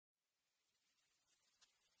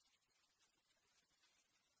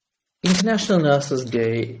International Nurses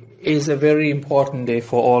Day is a very important day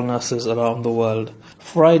for all nurses around the world.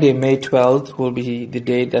 Friday, May 12th, will be the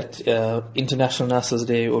day that International Nurses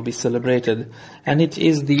Day will be celebrated, and it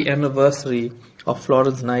is the anniversary of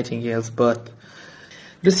Florence Nightingale's birth.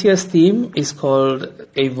 This year's theme is called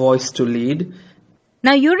A Voice to Lead.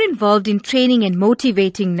 Now, you're involved in training and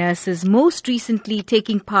motivating nurses, most recently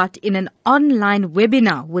taking part in an online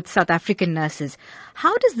webinar with South African nurses.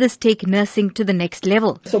 How does this take nursing to the next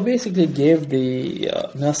level? So basically it gave the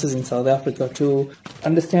nurses in South Africa to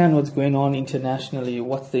understand what's going on internationally,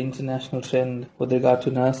 what's the international trend with regard to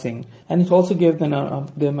nursing. And it also gave them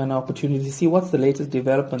an opportunity to see what's the latest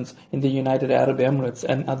developments in the United Arab Emirates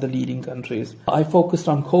and other leading countries. I focused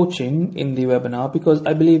on coaching in the webinar because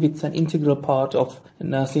I believe it's an integral part of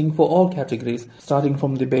nursing for all categories, starting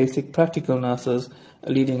from the basic practical nurses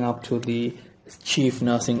leading up to the chief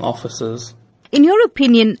nursing officers. In your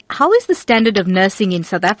opinion, how is the standard of nursing in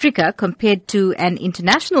South Africa compared to an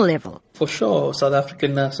international level? For sure, South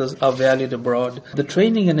African nurses are valued abroad. The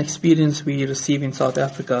training and experience we receive in South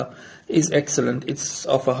Africa is excellent. It's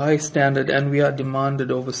of a high standard and we are demanded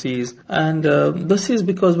overseas. And this is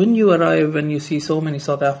because when you arrive and you see so many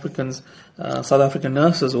South African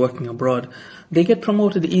nurses working abroad, they get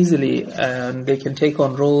promoted easily and they can take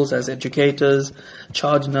on roles as educators,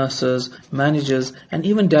 charge nurses, managers, and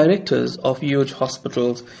even directors of huge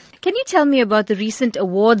hospitals. Can you tell me about the recent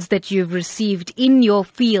awards that you've received in your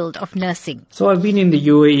field of nursing? So I've been in the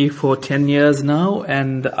UAE for 10 years now,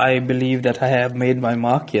 and I believe that I have made my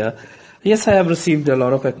mark here. Yes, I have received a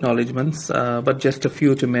lot of acknowledgements, but just a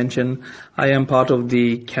few to mention. I am part of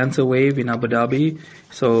the Cancer Wave in Abu Dhabi.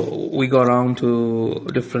 So we go around to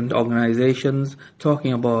different organizations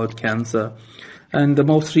talking about cancer. And the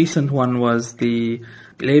most recent one was the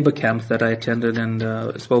labor camps that I attended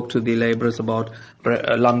and spoke to the laborers about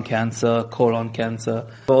lung cancer, colon cancer.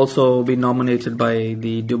 I've also been nominated by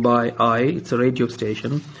the Dubai Eye, it's a radio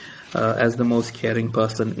station, as the most caring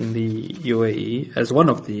person in the UAE, as one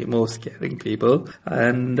of the most caring people.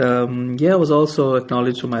 And I was also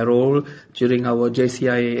acknowledged for my role during our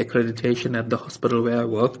JCIA accreditation at the hospital where I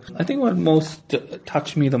work. I think what most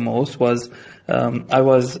touched me the most was I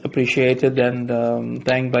was appreciated and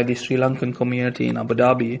thanked by the Sri Lankan community in Abu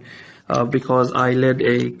Dhabi because I led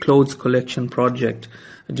a clothes collection project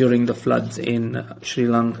during the floods in Sri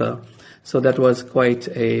Lanka. So that was quite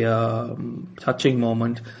a touching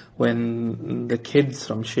moment when the kids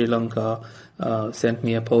from Sri Lanka sent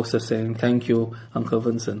me a poster saying, "Thank you, Uncle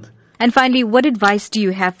Vincent." And finally, what advice do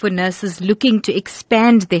you have for nurses looking to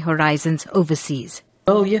expand their horizons overseas?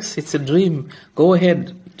 Well, yes, it's a dream. Go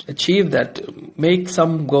ahead, achieve that. Make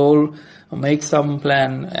some goal, make some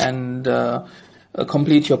plan, and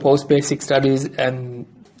complete your post-basic studies and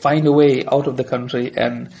find a way out of the country.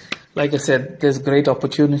 And like I said, there's great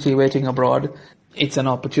opportunity waiting abroad. It's an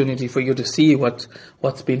opportunity for you to see what's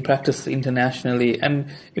been practiced internationally. And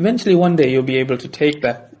eventually one day you'll be able to take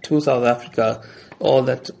back to South Africa all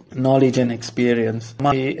that knowledge and experience.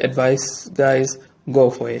 My advice, guys, go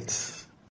for it.